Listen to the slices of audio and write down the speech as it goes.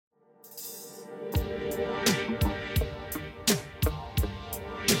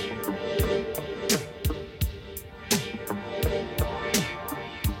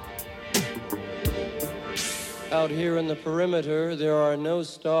out here in the perimeter, there are no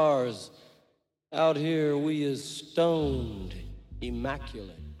stars. Out here, we is stoned,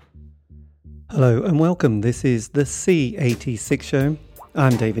 immaculate. Hello and welcome. This is the C86 show.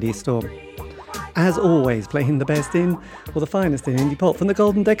 I'm David Eastorm. As always, playing the best in, or the finest in indie pop from the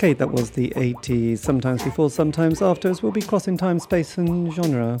golden decade that was the 80s. Sometimes before, sometimes after, as we'll be crossing time, space and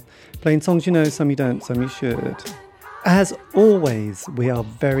genre. Playing songs you know, some you don't, some you should. As always, we are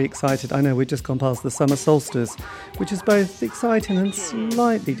very excited. I know we've just gone past the summer solstice, which is both exciting and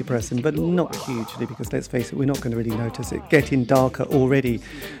slightly depressing, but not hugely, because let's face it, we're not going to really notice it getting darker already.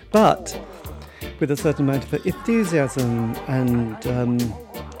 But with a certain amount of enthusiasm and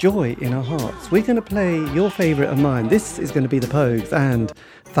joy in our hearts, we're going to play your favourite and mine. This is going to be the Pogues and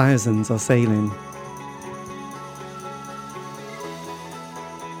Thousands Are Sailing.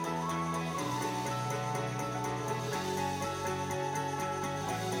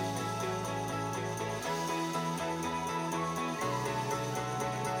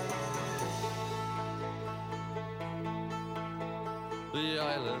 The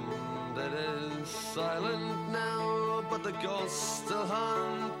island, it is silent now, but the ghosts still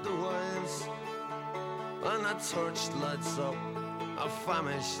haunt the waves. And a torch lights up a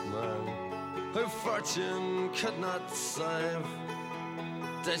famished man who fortune could not save.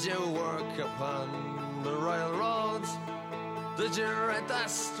 Did you work upon the railroads? Did you ride the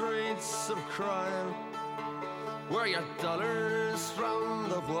streets of crime? Were your dollars from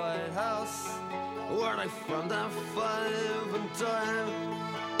the White House? Were they from the 5 and dime?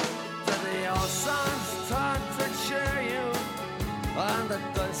 Did the old songs start to cheer you? And did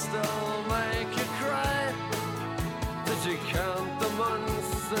they still make you cry? Did you count the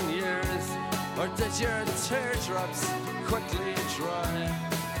months and years? Or did your teardrops quickly dry?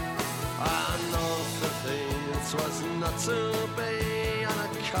 I know that it was not to be on a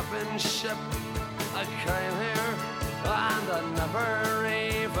coffin ship. I came here and I never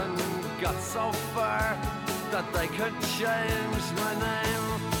even got so far that they could change my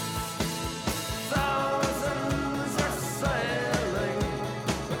name. Thousands are sailing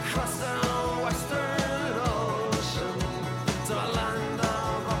across the western ocean to a land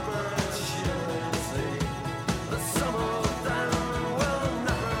of opportunity that some of them will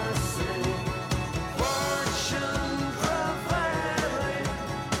never see. Fortune prevailing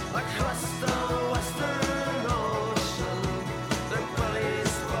across the western ocean, their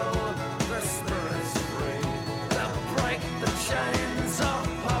bellies full, their spirits free. They'll break the chains of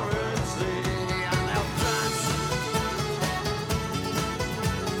poverty and they'll dance.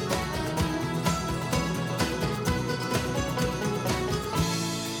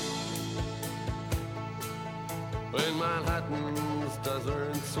 In Manhattan's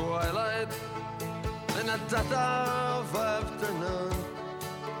desert twilight, in the dead of afternoon,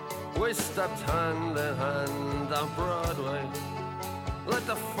 we stepped hand in hand on Broadway, like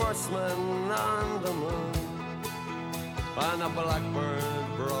the first men on the moon. And a blackbird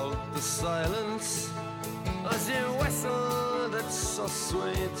broke the silence as you whistled, it's so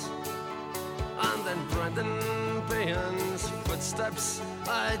sweet. And in Brendan Behan's footsteps,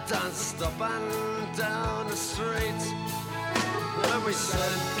 I danced up and down the street. And we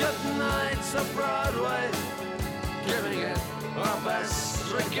said goodnight to Broadway, giving it our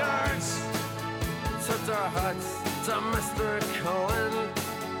best regards. Took our hats to Mr. Cohen,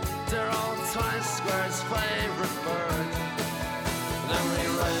 dear old Times Square's favorite bird. Then we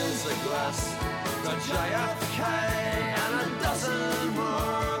raised a glass to JFK and a dozen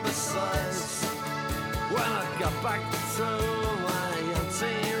more besides. When I got back to my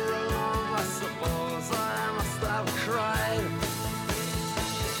empty room, I suppose I must have cried.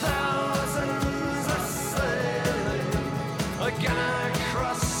 Thousands are sailing again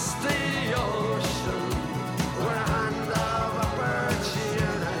across the ocean. We're a hand of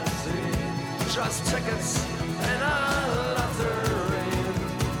opportunity, just tickets in a lottery.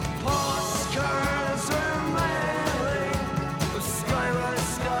 Postcards we're mailing with skyway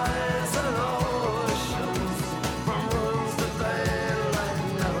skies and oceans, from rooms that daylight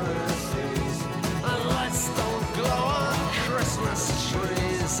never sees, and lights don't glow on Christmas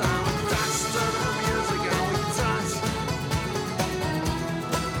trees. And we dance to the music and we dance.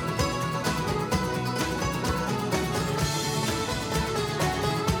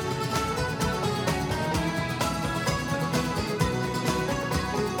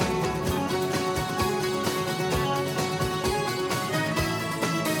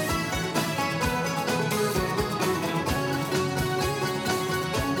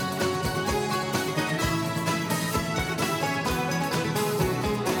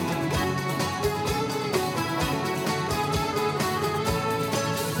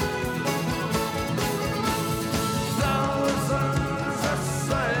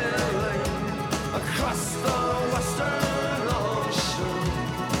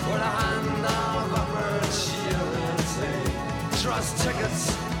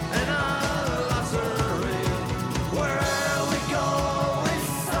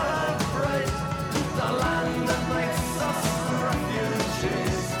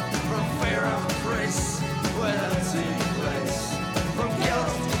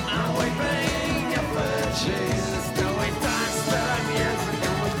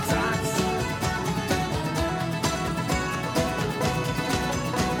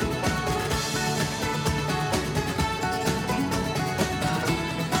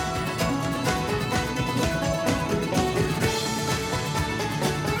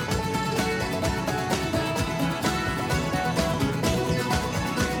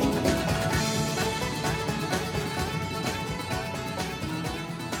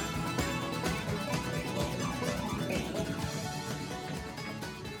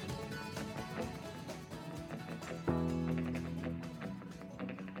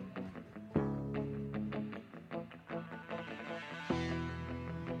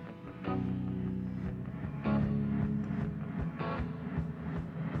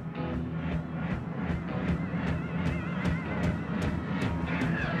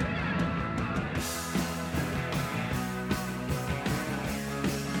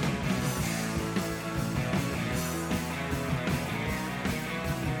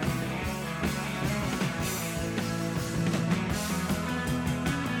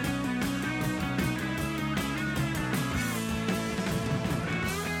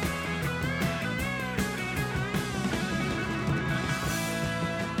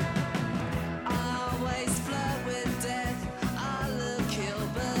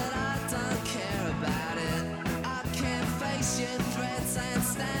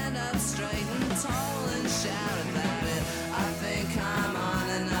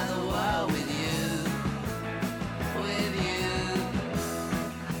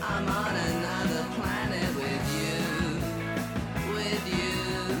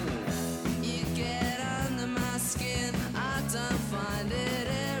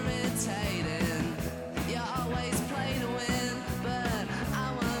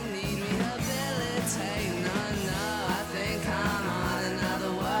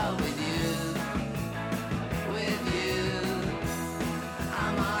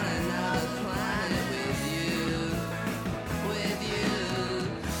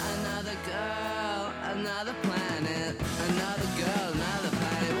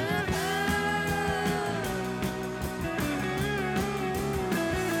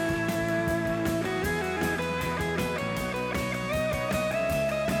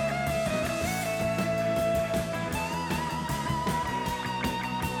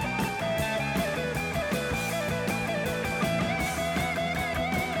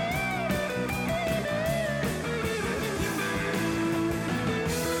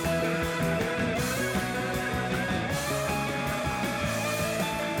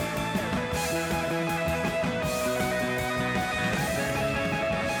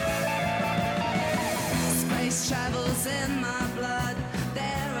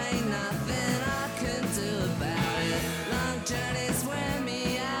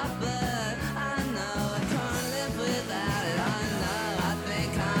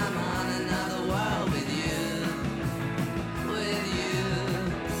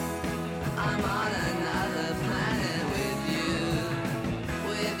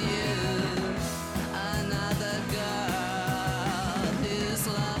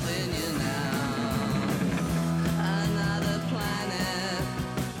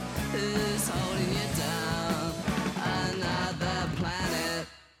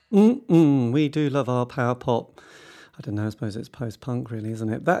 We do love our power pop. I don't know, I suppose it's post-punk really, isn't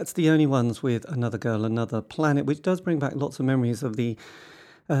it? That's the only ones with Another Girl, Another Planet, which does bring back lots of memories of the...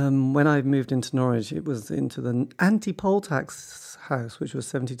 when I moved into Norwich, it was into the anti-poll tax house, which was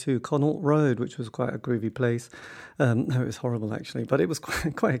 72 Connaught Road, which was quite a groovy place. No, it was horrible actually, but it was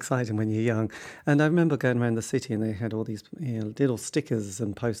quite exciting when you're young. And I remember going around the city and they had all these little stickers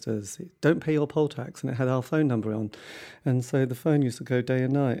and posters, don't pay your poll tax, and it had our phone number on. And so the phone used to go day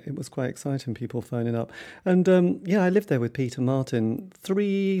and night. It was quite exciting, people phoning up. And I lived there with Peter Martin,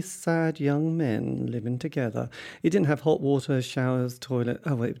 3 sad young men living together. It didn't have hot water, showers, toilet.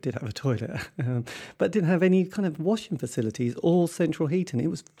 Oh, well, it did have a toilet, but it didn't have any kind of washing facilities or central heating. It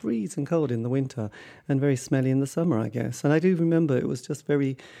was freezing cold in the winter and very smelly in the summer, I guess. And I do remember it was just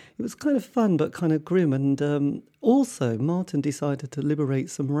it was kind of fun but kind of grim. And also Martin decided to liberate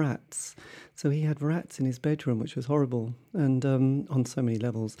some rats. So he had rats in his bedroom, which was horrible, and on so many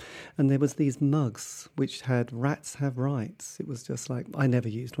levels. And there was these mugs which had "Rats Have Rights." It was just like, I never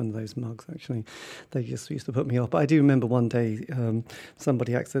used one of those mugs, actually. They just used to put me off. But I do remember one day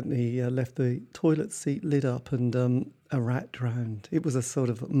somebody accidentally left the toilet seat lid up and a rat drowned. It was a sort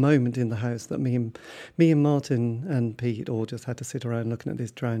of moment in the house that me and Martin and Pete all just had to sit around looking at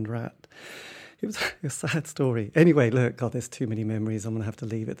this drowned rat. It was a sad story. Anyway, look, God, there's too many memories. I'm going to have to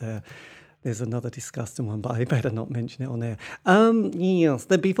leave it there. There's another disgusting one, but I better not mention it on air. Yes.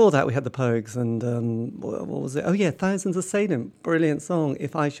 Then before that, we had the Pogues, and what was it? Oh, yeah, Thousands of Salem. Brilliant song,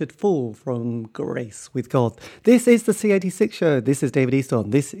 If I Should Fall, from Grace with God. This is the C86 show. This is David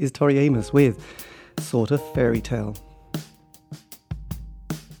Easton. This is Tori Amos with Sort of Fairy Tale.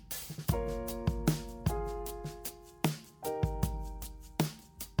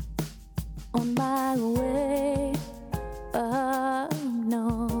 On my way up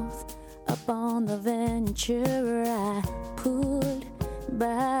north, up on the Ventura, I pulled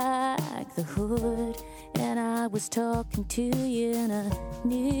back the hood and I was talking to you, and I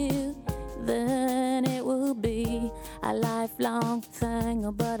knew then it would be a lifelong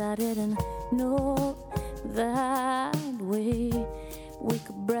thing, but I didn't know that we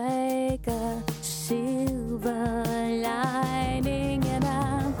could break a silver lining. And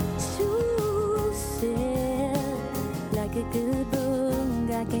I'm so sad, like a good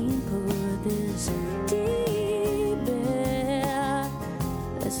book, I can't put this deep back.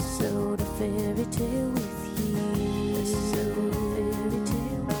 A sort of fairy tale with you, a sort of fairy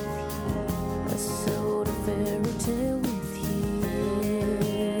tale with you, a sort of fairy tale with you.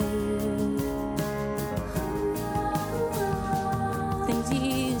 Things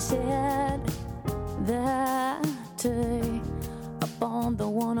you said that day up on the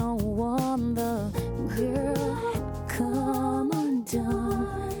 101, the girl had come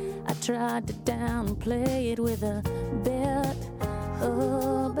undone. I tried to downplay it with a bet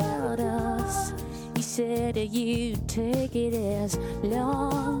about us. You said you'd take it as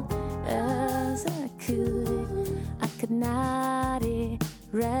long as I could. I could not erase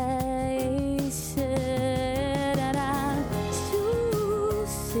it, and I'm so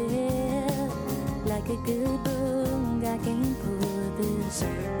sad, like a good book, I can't put this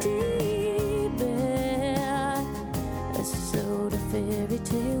deep back. A sort of fairy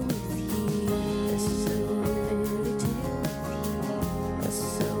tale with you, a sort of fairy tale with you, a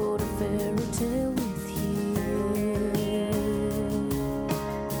sort of fairy tale with you.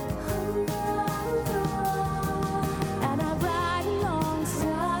 And I ride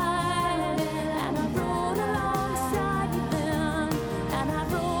alongside, and I rode alongside you then, and I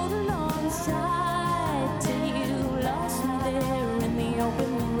rode alongside till you lost me there in the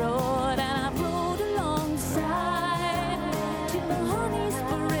open road. And I rode alongside till the honey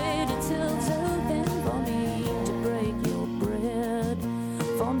spirit it tilts open for me to break your bread,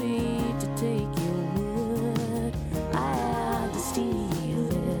 for me to take your wood. I had to steal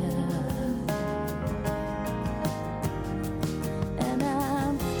it, and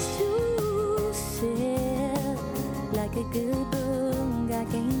I'm so sad, like a good book, I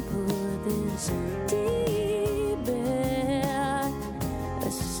can't put this deep back. A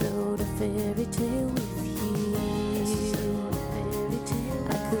sort of fairy tale with you, a sort of fairy tale.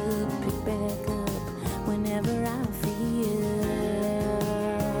 I could pick back up whenever I feel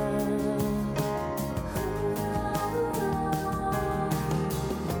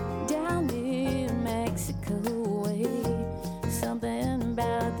down in Mexico way. Something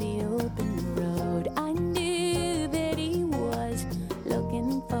about the open road. I knew that he was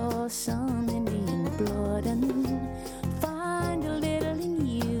looking for some Indian blood, and find a little in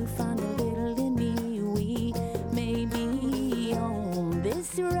you, find a little in me. We may be on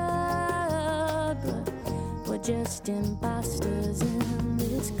this road, but we're just imposters in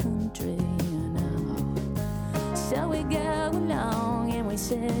this country.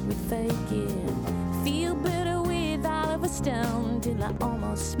 said we'd fake it. Feel better with Oliver Stone till I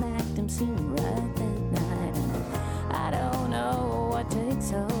almost smacked him scene right that night. And I don't know what takes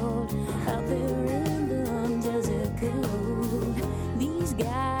hold out there in the desert cold. These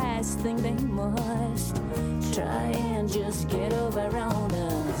guys think they must try and just get over on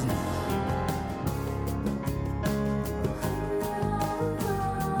us.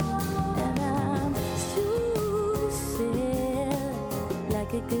 And I'm so sad,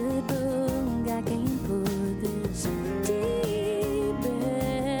 like a good book, I can't put this deep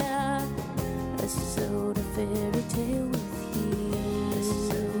in a sort of fairy tale with you.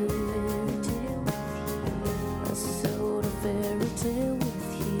 A sort of fairy tale with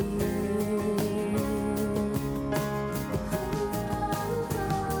you.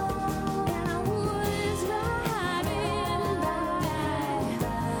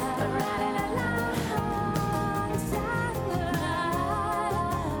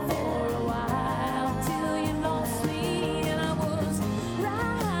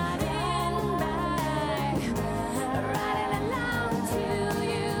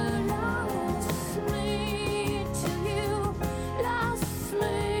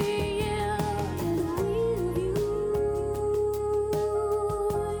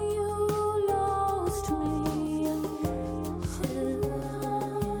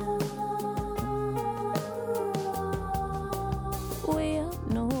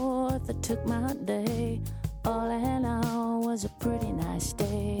 Took my day, all in all was a pretty nice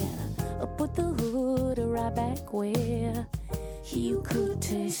day. I put the hood right back where you could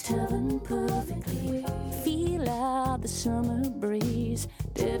taste heaven perfectly. Feel out the summer breeze,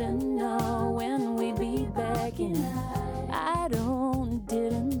 didn't know when we'd be back in. I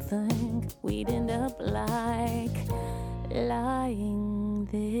didn't think we'd end up like lying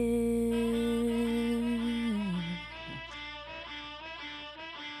there.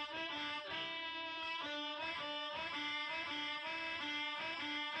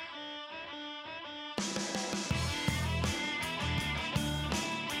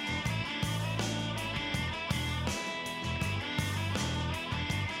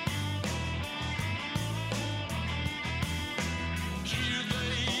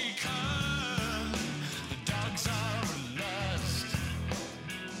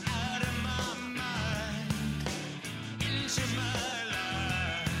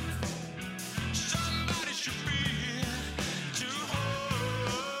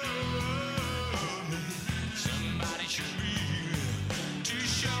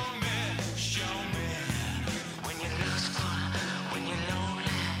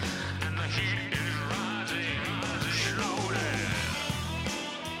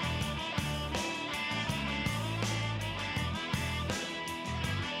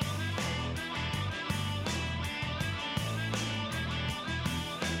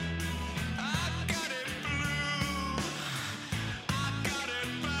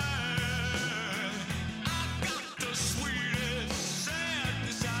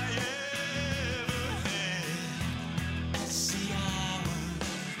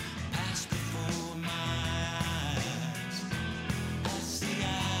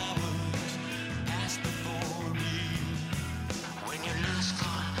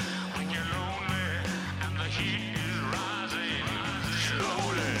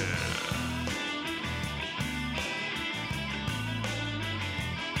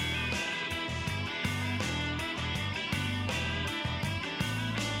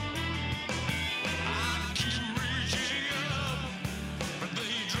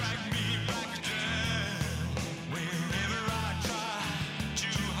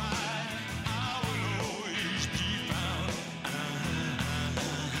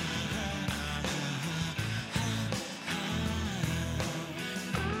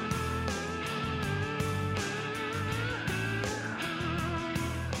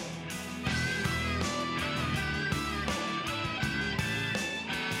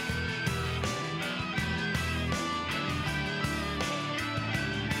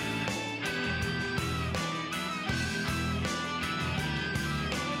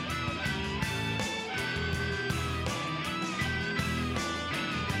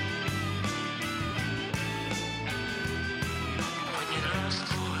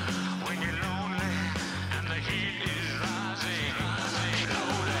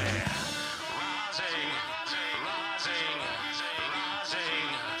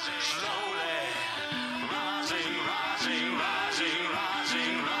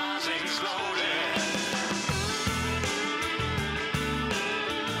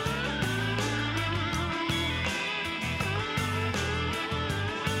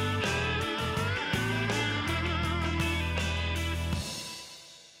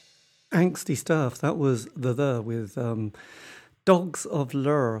 Angsty stuff. That was The with Dogs of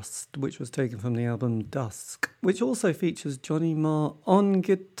Lurst, which was taken from the album Dusk, which also features Johnny Marr on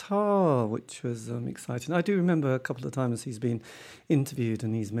guitar, which was exciting. I do remember a couple of times he's been interviewed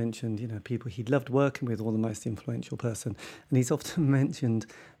and he's mentioned, you know, people he loved working with, or the most influential person. And he's often mentioned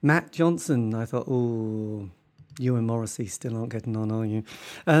Matt Johnson. I thought, oh, you and Morrissey still aren't getting on, are you?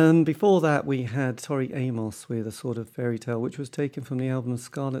 Before that, we had Tori Amos with A Sort of Fairy Tale, which was taken from the album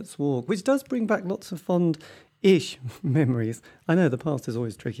Scarlet's Walk, which does bring back lots of fond-ish memories. I know the past is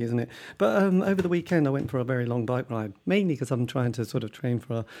always tricky, isn't it? But over the weekend, I went for a very long bike ride, mainly because I'm trying to sort of train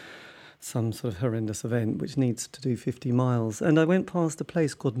for some sort of horrendous event, which needs to do 50 miles. And I went past a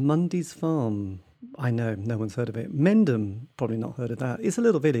place called Mundy's Farm. I know, no one's heard of it. Mendham, probably not heard of that. It's a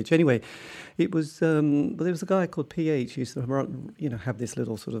little village. Anyway, it was, there was a guy called PH who used to, you know, have this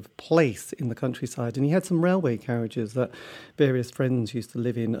little sort of place in the countryside, and he had some railway carriages that various friends used to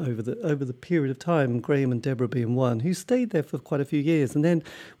live in over the period of time, Graham and Deborah being one, who stayed there for quite a few years. And then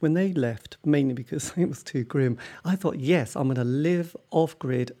when they left, mainly because it was too grim, I thought, yes, I'm going to live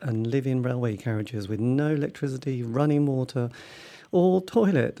off-grid and live in railway carriages with no electricity, running water, or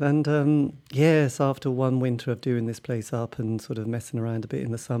toilet. And yes, after one winter of doing this place up and sort of messing around a bit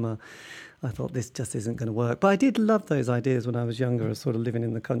in the summer, I thought this just isn't going to work. But I did love those ideas when I was younger, of sort of living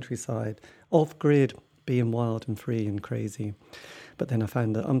in the countryside, off-grid, being wild and free and crazy. But then I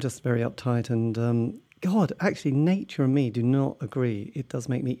found that I'm just very uptight, and God, actually, nature and me do not agree. It does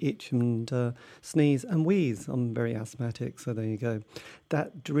make me itch and sneeze and wheeze. I'm very asthmatic, so there you go.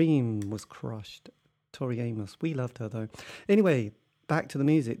 That dream was crushed. Tori Amos, we loved her though. Anyway, back to the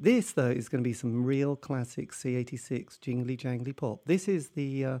music. This, though, is going to be some real classic C86 jingly jangly pop. This is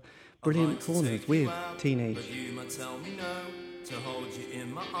the Brilliant Corners with Teenage. But you might tell me no, to hold you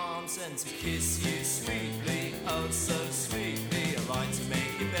in my arms and to kiss you sweetly, oh so sweetly. I like to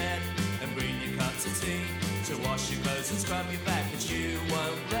make your bed and bring you cups of tea, to wash your clothes and scrub your back, but you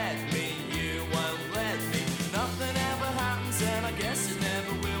won't let me, you won't let me. Nothing ever happens and I guess it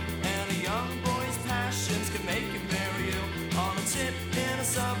never will, and a young boy's passions can make him very ill. On a tip in a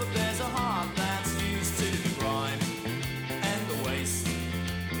suburb there's a heart that's used to the grime and the waste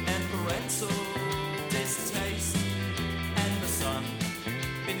and parental distaste, and the sun,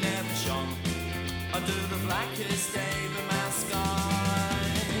 it never shone under the blackest day of my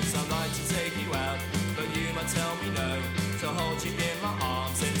skies. I'd like to take you out, but you might tell me no, to hold you in my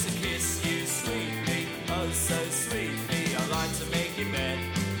arms and to kiss you sweetly, oh so sweetly. I like to make your bed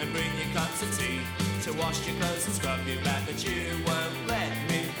and bring you cups of tea, to wash your clothes and scrub your back, but you won't let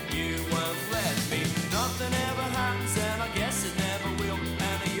me, you won't let me. Nothing ever happens and I guess it never will,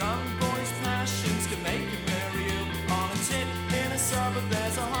 and a young boy's passions can make him very ill. On a tip in a suburb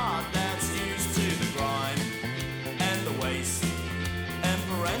there's a heart that's used to the grime and the waste and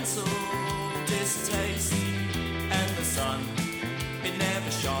parental distaste, and the sun, it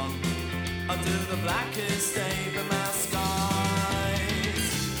never shone under the blackest day of my skies.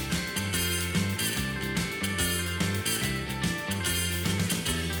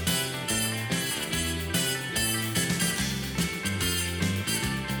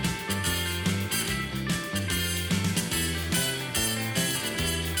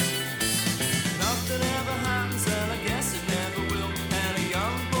 Nothing ever happens and I guess it never will, and a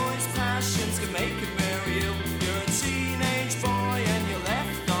young boy's passions can make him very ill. You're a teenage boy and you're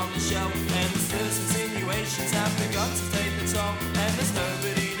left on the shelf, and the first insinuations have begun to take the toll, and there's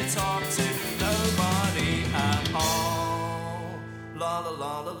nobody to talk to, nobody at all. La la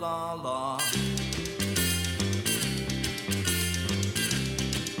la la la la.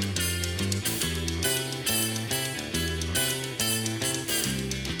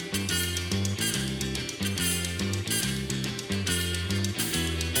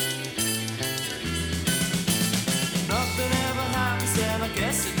 Nothing ever happens and I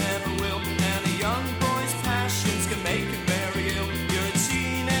guess it never will, and a young boy's passions can make him very ill. You're a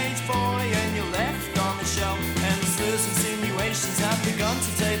teenage boy and you're left on the shelf, and the slurs insinuations have begun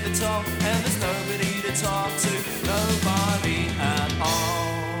to take the toll, and there's nobody to talk to, nobody at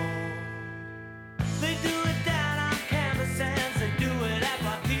all. They do it down on canvas and they do it at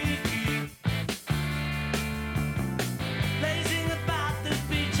Waikiki, lazing about the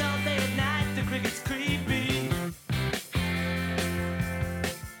beach all day at night, the cricket's creepy,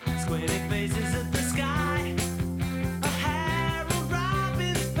 squinting faces at the sky, a Harold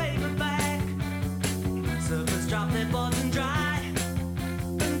Robbins paperback, surfers drop their boards and dry,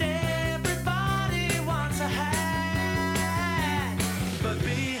 and everybody wants a hat.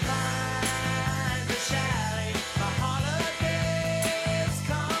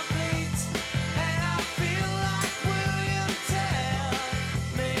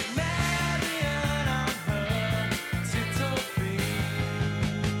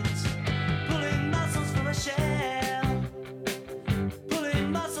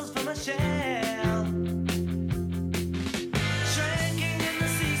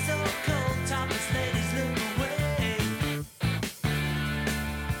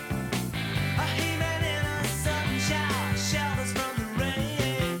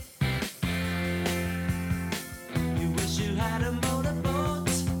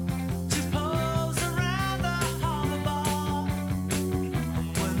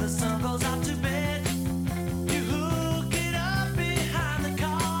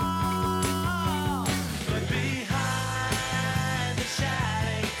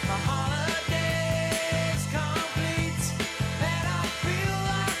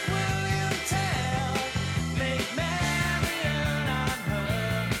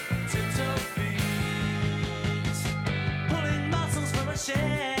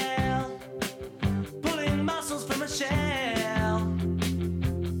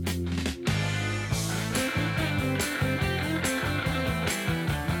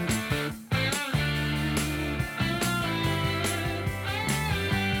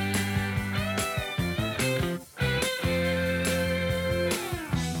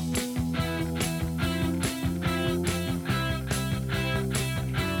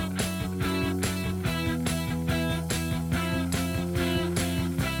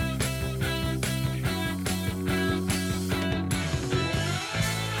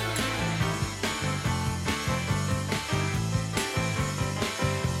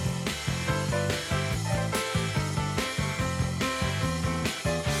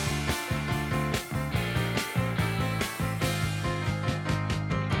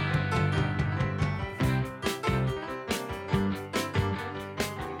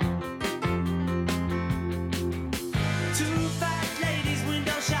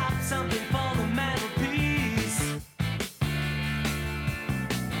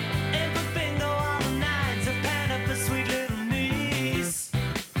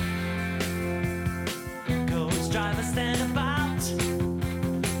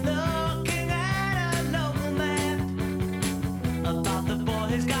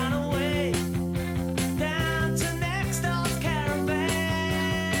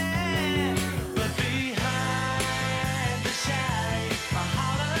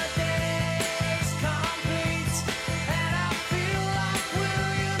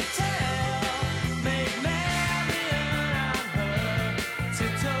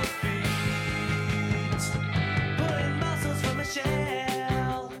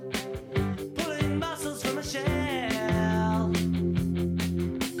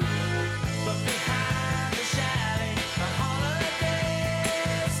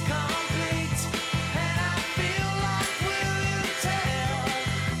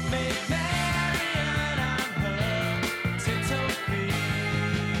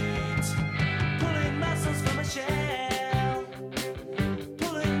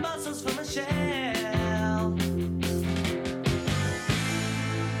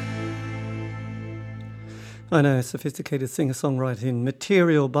 I know, sophisticated singer-songwriting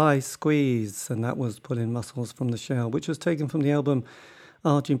material by Squeeze, and that was Pulling Muscles from the Shell, which was taken from the album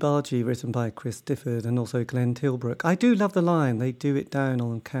Argy Bargy, written by Chris Difford and also Glenn Tilbrook. I do love the line, they do it down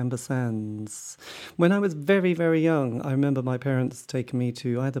on Camber Sands. When I was very, very young, I remember my parents taking me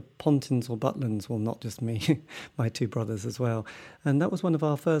to either Pontins or Butlins, well, not just me, my two brothers as well. And that was one of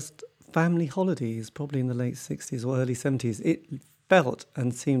our first family holidays, probably in the late 60s or early 70s. It felt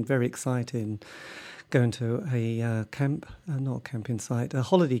and seemed very exciting going to a camp, not a camping site, a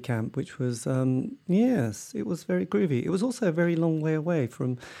holiday camp, which was, yes, it was very groovy. It was also a very long way away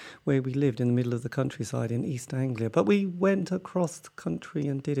from where we lived in the middle of the countryside in East Anglia. But we went across the country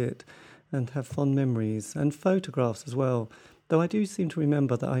and did it and have fond memories and photographs as well. Though I do seem to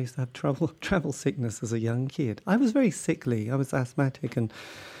remember that I used to have travel sickness as a young kid. I was very sickly. I was asthmatic and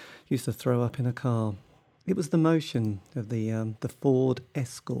used to throw up in a car. It was the motion of the Ford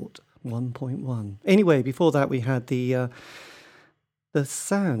Escort 1.1. Anyway, before that we had the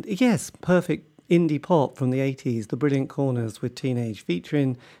sound. Yes, perfect indie pop from the 80s, The Brilliant Corners with Teenage,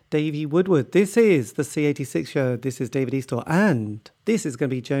 featuring Davey Woodward. This is the C86 show. This is David Eastaugh, and this is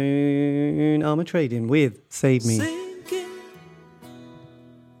going to be Joan Armatrading with Save Me. Sinking,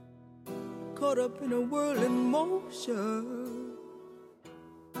 caught up in a whirl in motion,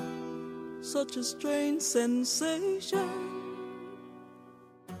 such a strange sensation.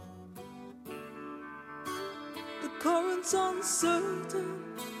 Currents uncertain,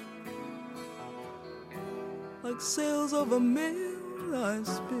 like sails over mill I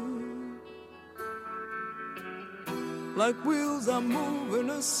spin, like wheels I move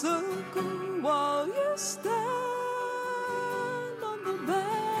in a circle while you stand on the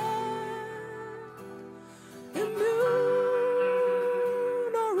bank, immune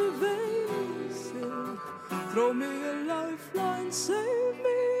or evasive. Throw me a lifeline, save me.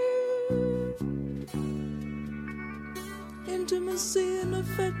 Intimacy and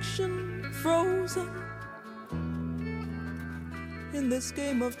affection frozen. In this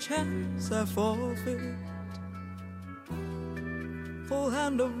game of chance I forfeit. Full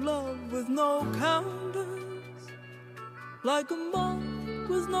hand of love with no counters, like a monk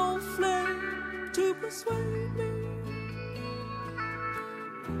with no flame to persuade me,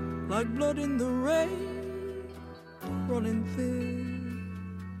 like blood in the rain running thin,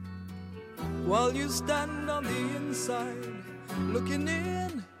 while you stand on the inside looking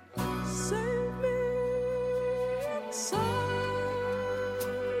in. Save me inside,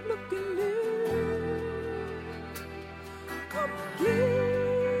 looking in, complete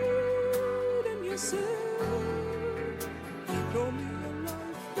in yourself. Throw me a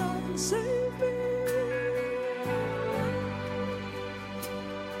lifeline, save me.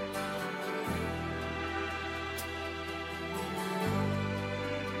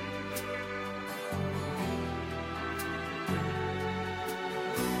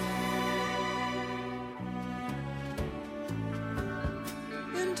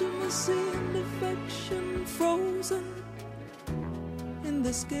 Intimacy and affection frozen. In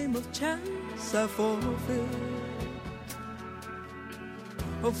this game of chance I forfeit.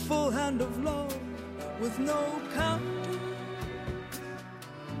 A full hand of love with no counter,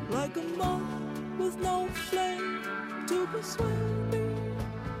 like a moth with no flame to persuade me,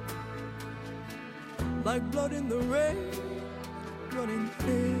 like blood in the rain running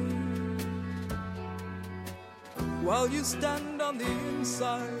thin, while you stand on the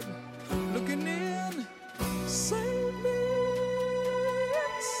inside looking in. Save me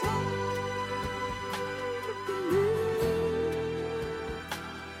inside, looking in,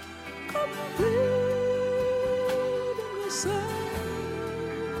 complete in yourself.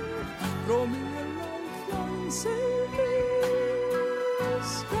 Throw me a lifeline, save me.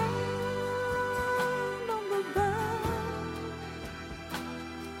 Stand on the bank,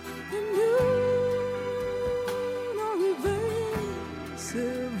 immune or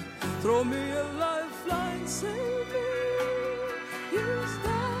evasive. Throw me a lifeline, save me. You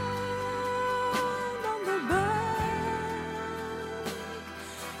stand on the bank,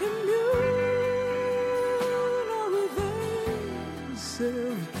 immune or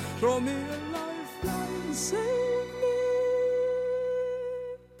evasive. Throw me a lifeline, save me.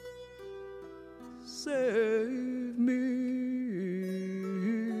 Save me.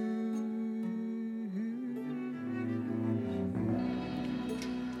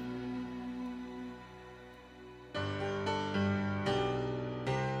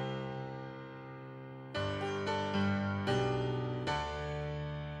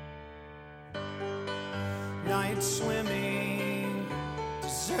 Night swimming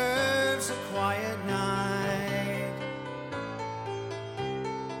deserves a quiet night.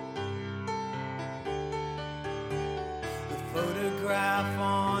 photograph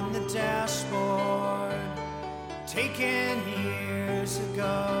on the dashboard, taken years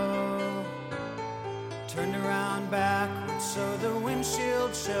ago, turned around backwards so the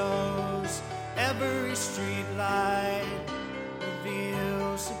windshield shows. Every street light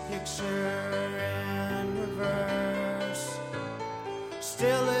reveals a picture in reverse.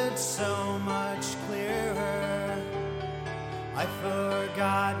 Still it's so much clearer. I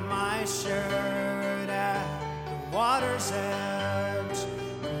forgot my shirt at the water's edge.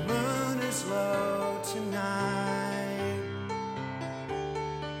 The moon is low tonight.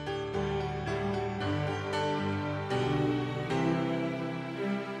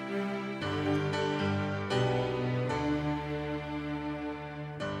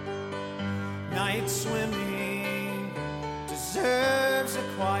 Night swimming deserves a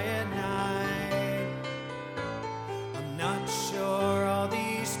quiet night. I'm not sure all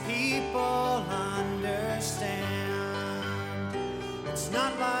these people understand. It's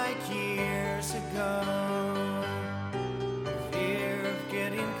not like years ago, fear of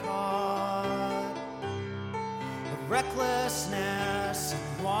getting caught, a recklessness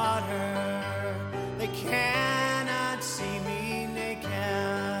in water. They cannot see me naked.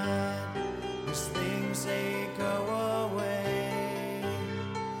 These things, they go away,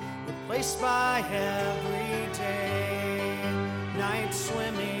 replaced by everyday night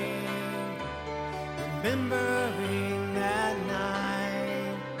swimming, remembering that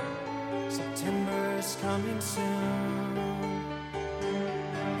night. September's coming soon.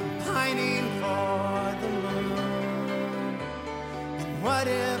 I'm pining for the moon. And what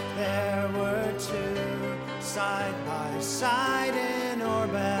if there were two side by side in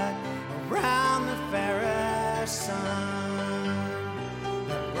orbit around the fairest sun?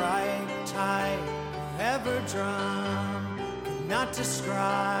 That bright type ever drum could not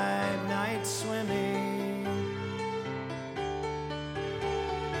describe night swimming.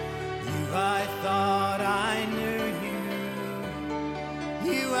 You, I thought I knew you.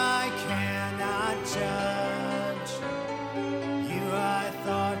 You, I cannot judge. You, I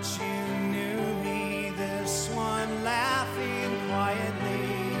thought you knew me. This one laughing quietly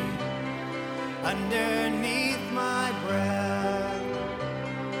underneath my breath.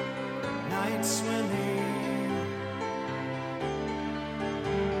 Night swimming.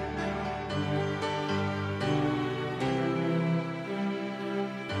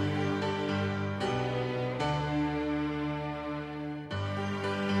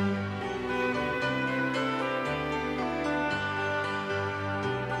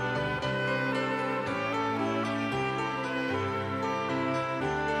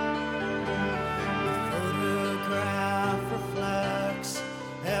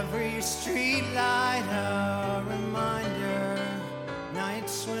 Street light, a reminder. Night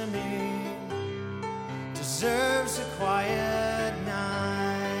swimming deserves a quiet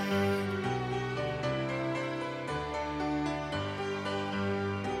night.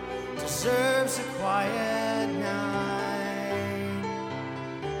 Deserves a quiet night.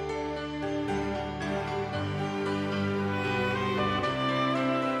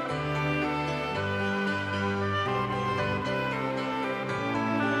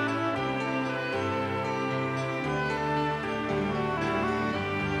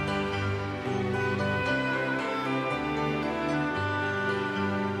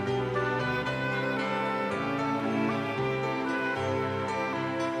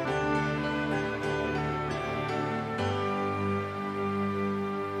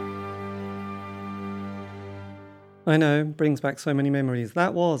 I know, brings back so many memories.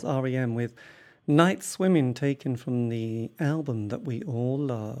 That was R.E.M. with Night Swimming, taken from the album that we all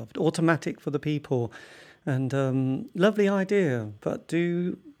loved, Automatic for the People. And lovely idea, but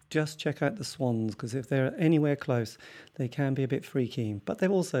do just check out the swans, because if they're anywhere close, they can be a bit freaky. But they're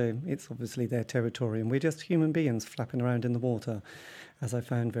also, it's obviously their territory, and we're just human beings flapping around in the water, as I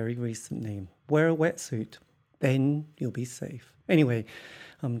found very recently. Wear a wetsuit, then you'll be safe. Anyway,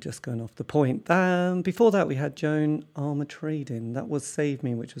 I'm just going off the point. Before that, we had Joan Armatrading. That was Save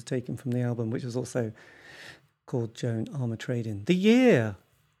Me, which was taken from the album, which was also called Joan Armatrading. The year,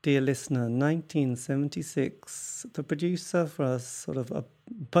 dear listener, 1976. The producer, for a sort of a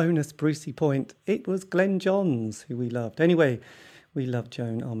bonus Brucey point, it was Glenn Johns, who we loved. Anyway, we love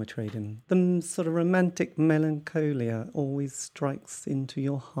Joan Armatrading. The sort of romantic melancholia always strikes into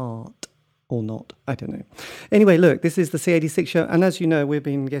your heart. Or not, I don't know. Anyway, look, this is the C86 show, and as you know, we've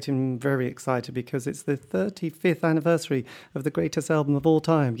been getting very excited because it's the 35th anniversary of the greatest album of all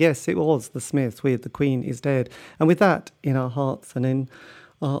time. Yes, it was The Smiths with The Queen Is Dead. And with that in our hearts and in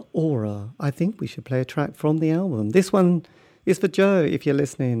our aura, I think we should play a track from the album. This one is for Joe, if you're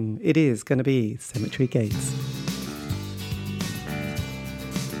listening. It is going to be Cemetery Gates.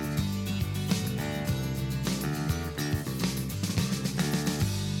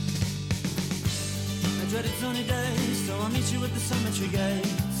 cemetery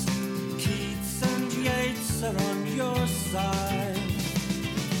gates. Keats and Yeats are on your side.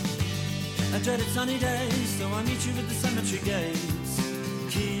 A dreaded sunny day, so I meet you at the cemetery gates.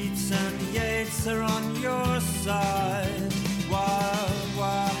 Keats and Yeats are on your side. Wild,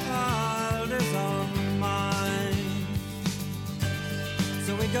 wild is on mine.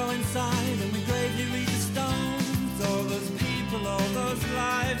 So we go inside and we gravely read the stones. All those people, all those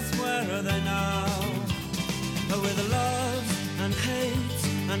lives, where are they now? With the loves and hates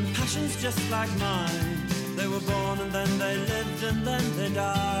and passions just like mine. They were born and then they lived and then they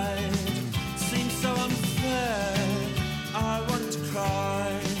died. Seems so unfair, I want to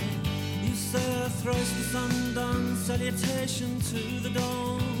cry. You say a thrice undone salutation to the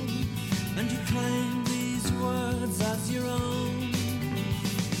dawn, and you claim these words as your own.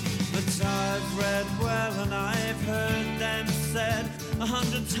 But I've read well and I've heard them said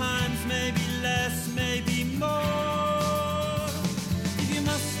 100 times, maybe less, maybe more. If you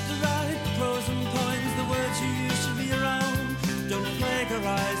must write pros and poems, the words you use should be your own. Don't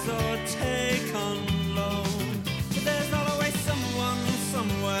plagiarize or take on loan. But there's always someone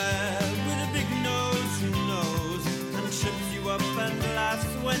somewhere with a big nose who knows and trips you up and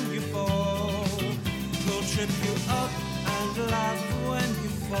laughs when you fall. He'll trip you up and laugh when you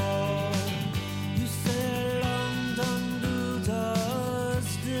fall. You say London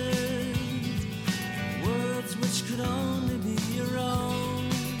dusted words which could only be your own,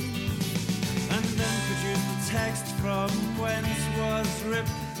 and then produce the text from whence was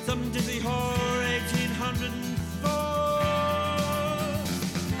ripped some dizzy whore 1804.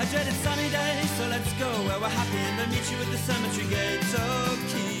 A dreaded sunny day, so let's go where we're happy and then meet you at the cemetery gates. Oh,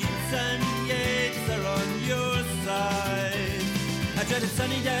 Keats and Yeats are on your side. A dreaded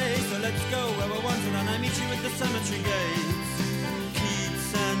sunny day, so let's go where we're wanted and I meet you at the cemetery gates.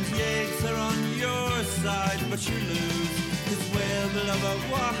 Keats and Yeats are on your side, but you lose, 'cause where the lover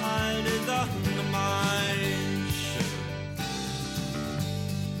wide is on the mind.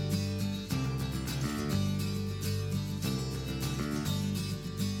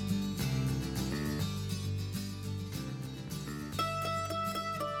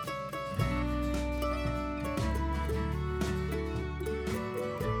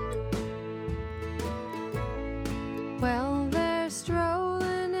 Well, they're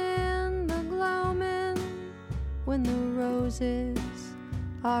strolling in the gloaming when the roses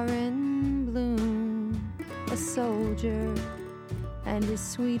are in bloom. A soldier and his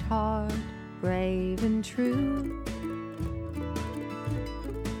sweetheart, brave and true,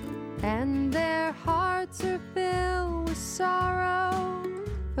 and their hearts are filled with sorrow,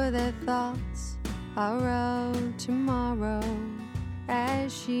 for their thoughts are of tomorrow,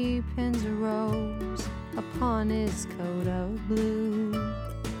 as she pins a rose upon his coat of blue.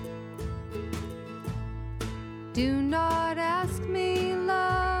 Do not ask me,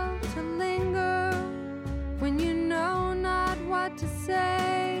 love, to linger when you know not what to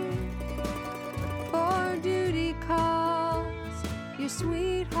say, for duty calls your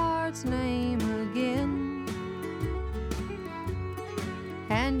sweetheart's name again,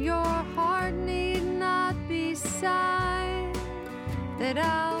 and your heart need not be sighing that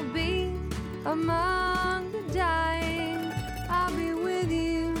I'll be among the dying. I'll be with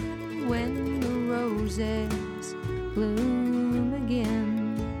you when the roses bloom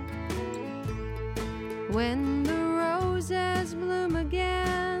again. When the roses bloom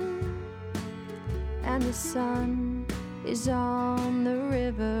again, and the sun is on the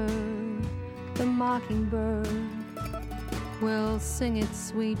river, the mockingbird will sing its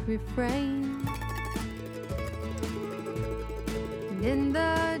sweet refrain. In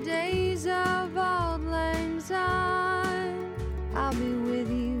the days of auld lang syne, I'll be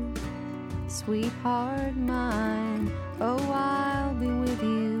with you, sweetheart mine. Oh, I'll be with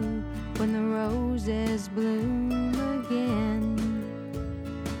you when the roses bloom again.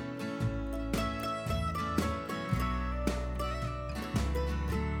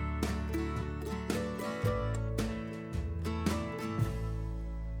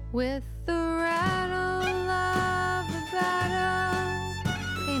 With the rattle of the battle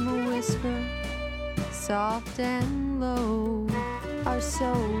came a whisper, soft and low. Our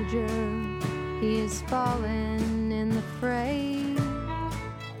soldier, he is fallen in the fray.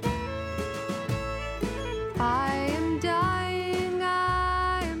 I am dying,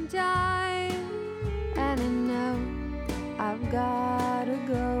 and I know I've gotta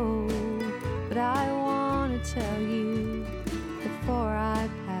go, but I wanna tell you before I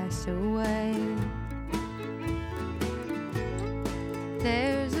pass away.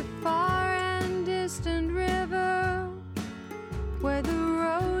 There's a far and distant river where the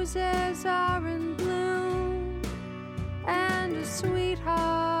roses are in bloom, and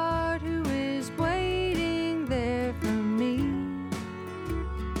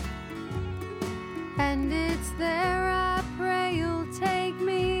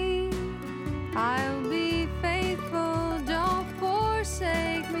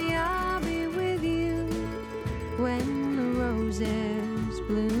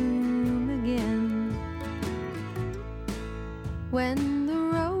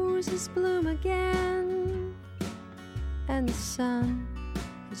the sun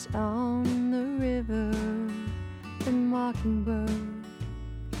is on the river, the mockingbird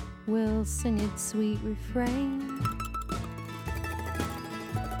will sing its sweet refrain.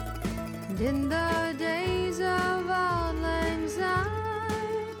 And in the days of auld lang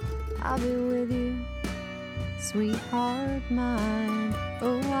syne, I'll be with you, sweetheart mine.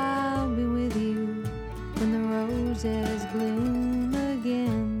 Oh, I'll be with you when the roses bloom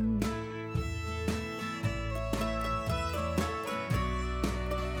again.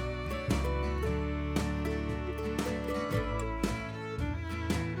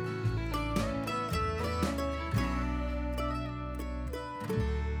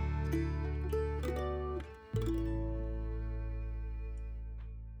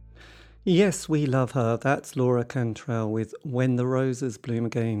 Yes, we love her. That's Laura Cantrell with When the Roses Bloom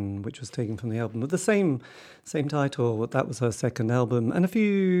Again, which was taken from the album with the same title. That was her second album. And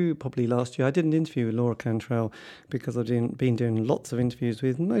probably last year, I did an interview with Laura Cantrell because I've been doing lots of interviews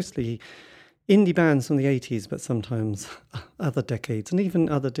with mostly indie bands from the 80s, but sometimes other decades and even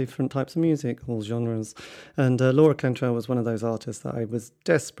other different types of music, all genres. And Laura Cantrell was one of those artists that I was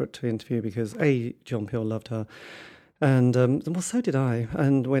desperate to interview because John Peel loved her. And, well, so did I,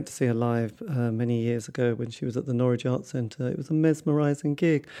 and went to see her live many years ago when she was at the Norwich Arts Centre. It was a mesmerising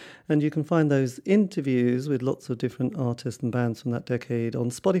gig, and you can find those interviews with lots of different artists and bands from that decade on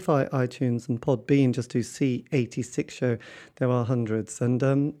Spotify, iTunes and Podbean. Just do C86 Show. There are hundreds,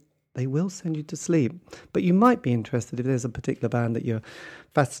 and they will send you to sleep. But you might be interested if there's a particular band that you're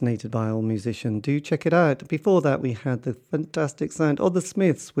fascinated by, or musician. Do check it out. Before that, we had the fantastic sound of the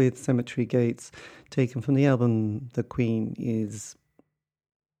Smiths with Cemetery Gates, taken from the album The Queen Is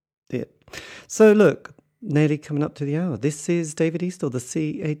It. So look, nearly coming up to the hour. This is David Eastaugh, the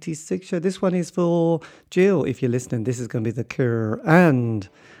C86 Show. This one is for Jill. If you're listening, this is going to be The Cure and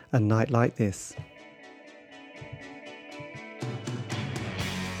A Night Like This.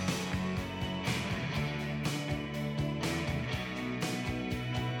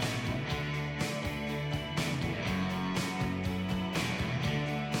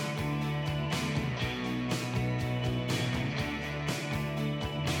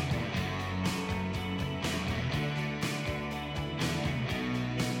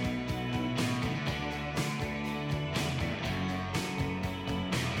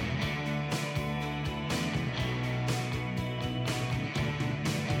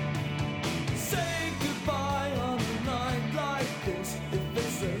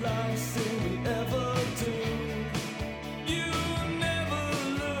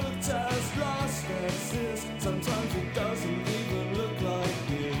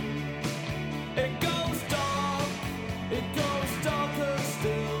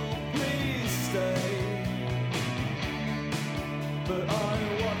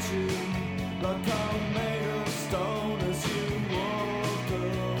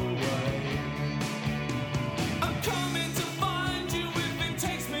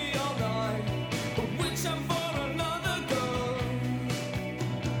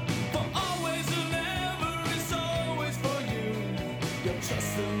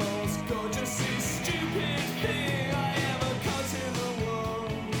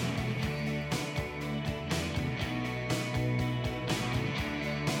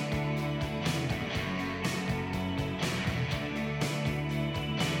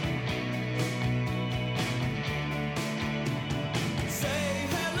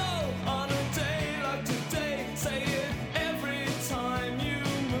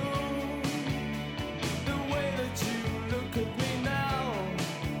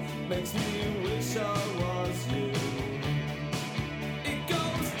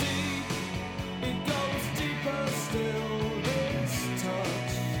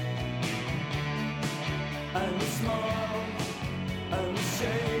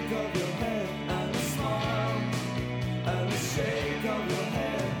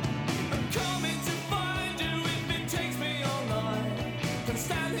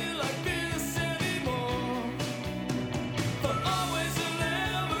 For always and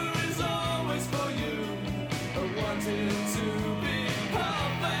ever is always for you.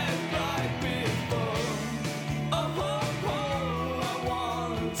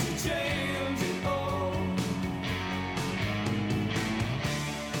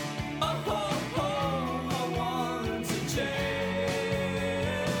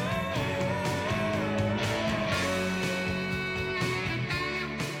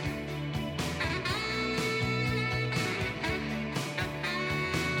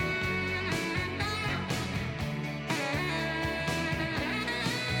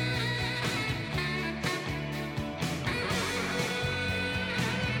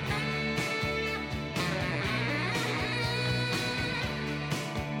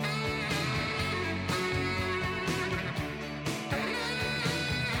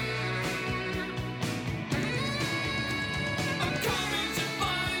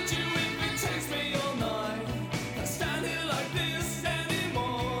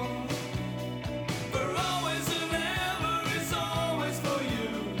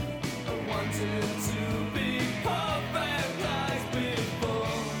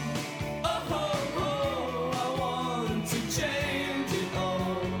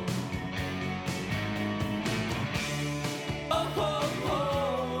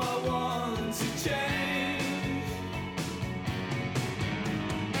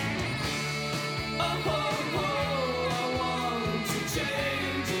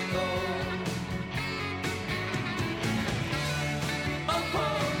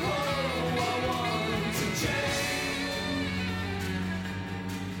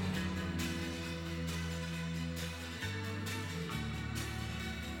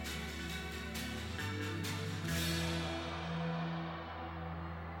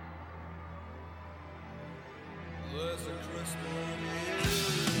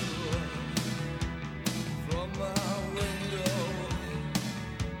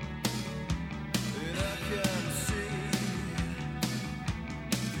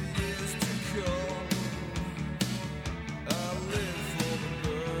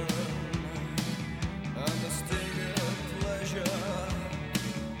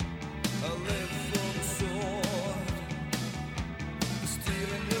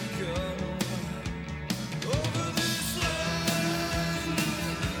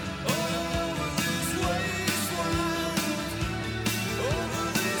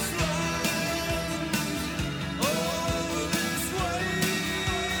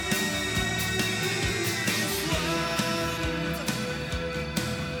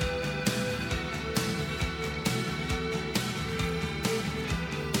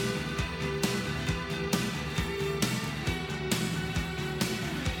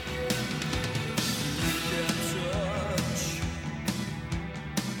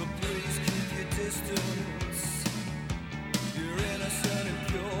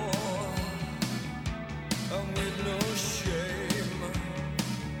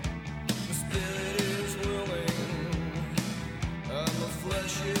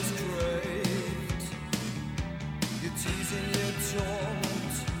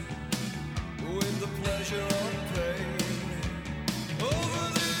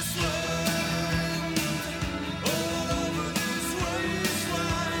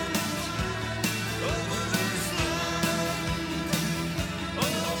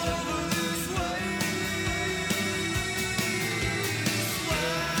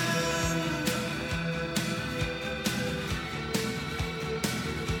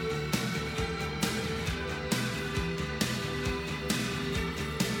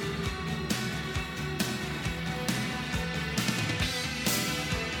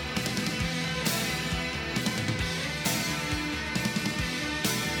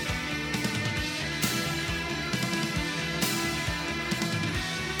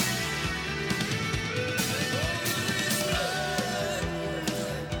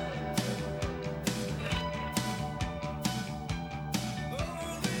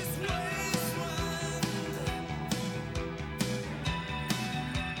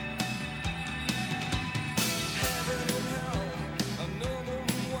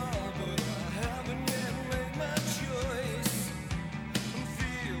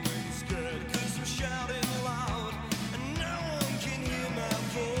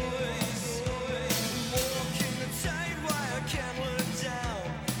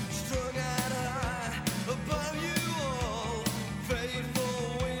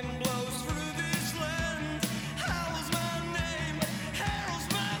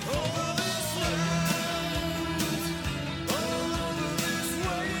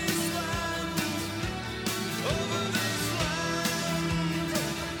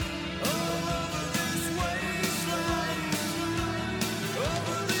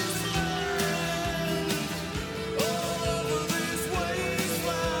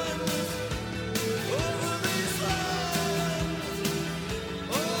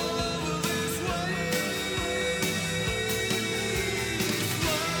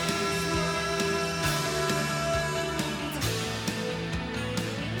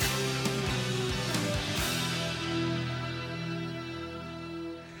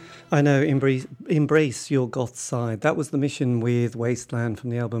 I know, embrace your goth side. That was The Mission with Wasteland from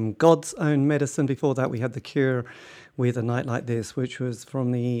the album God's Own Medicine. Before that, we had The Cure with A Night Like This, which was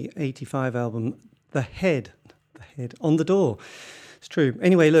from the 85 album The Head on the Door. It's true.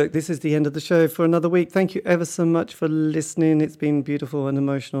 Anyway, look, this is the end of the show for another week. Thank you ever so much for listening. It's been beautiful and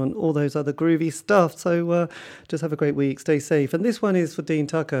emotional and all those other groovy stuff. So just have a great week. Stay safe. And this one is for Dean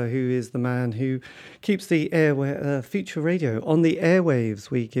Tucker, who is the man who keeps the Future Radio on the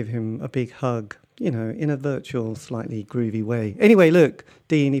airwaves. We give him a big hug, you know, in a virtual, slightly groovy way. Anyway, look,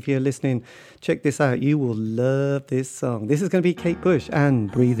 Dean, if you're listening, check this out. You will love this song. This is going to be Kate Bush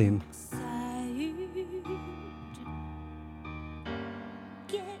and Breathe In.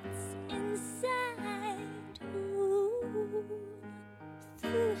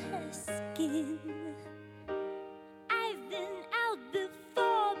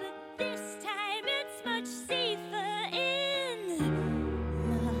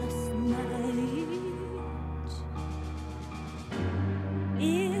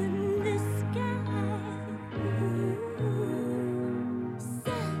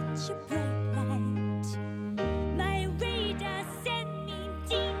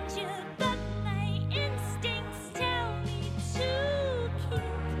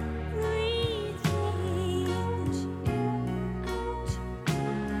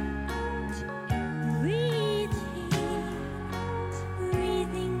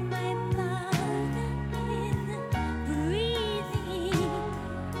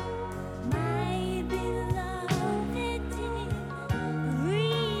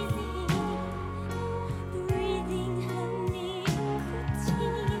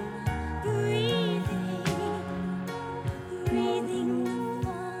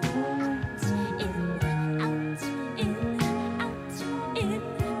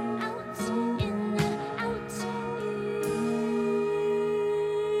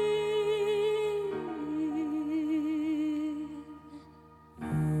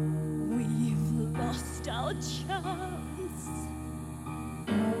 no chance.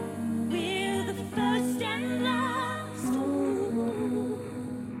 We're the first and last. Ooh,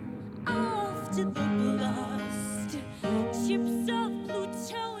 after the blast, ships of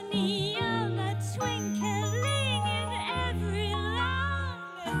plutonium are twinkling in every lung.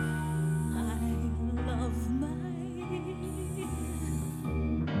 I love my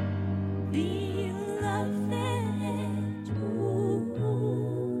beloved. Ooh,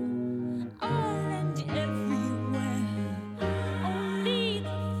 all and everywhere. Only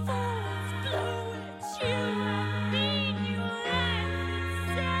the fools blow at you. I mean, your life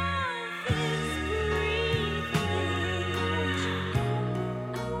itself is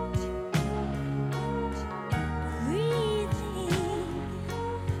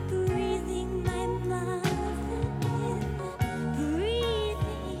breathing, my mother in,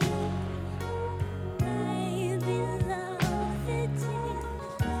 breathing, my beloved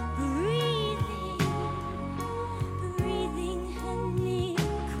in, breathing her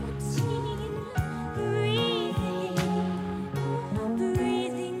nicotine, breathing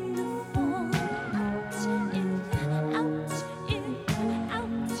the fall out, in, out, in,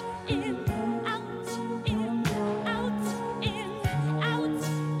 out, in, out, in, out, in, out,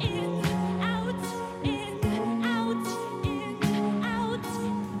 in, out, in, out,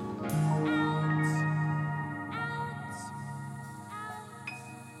 in, out,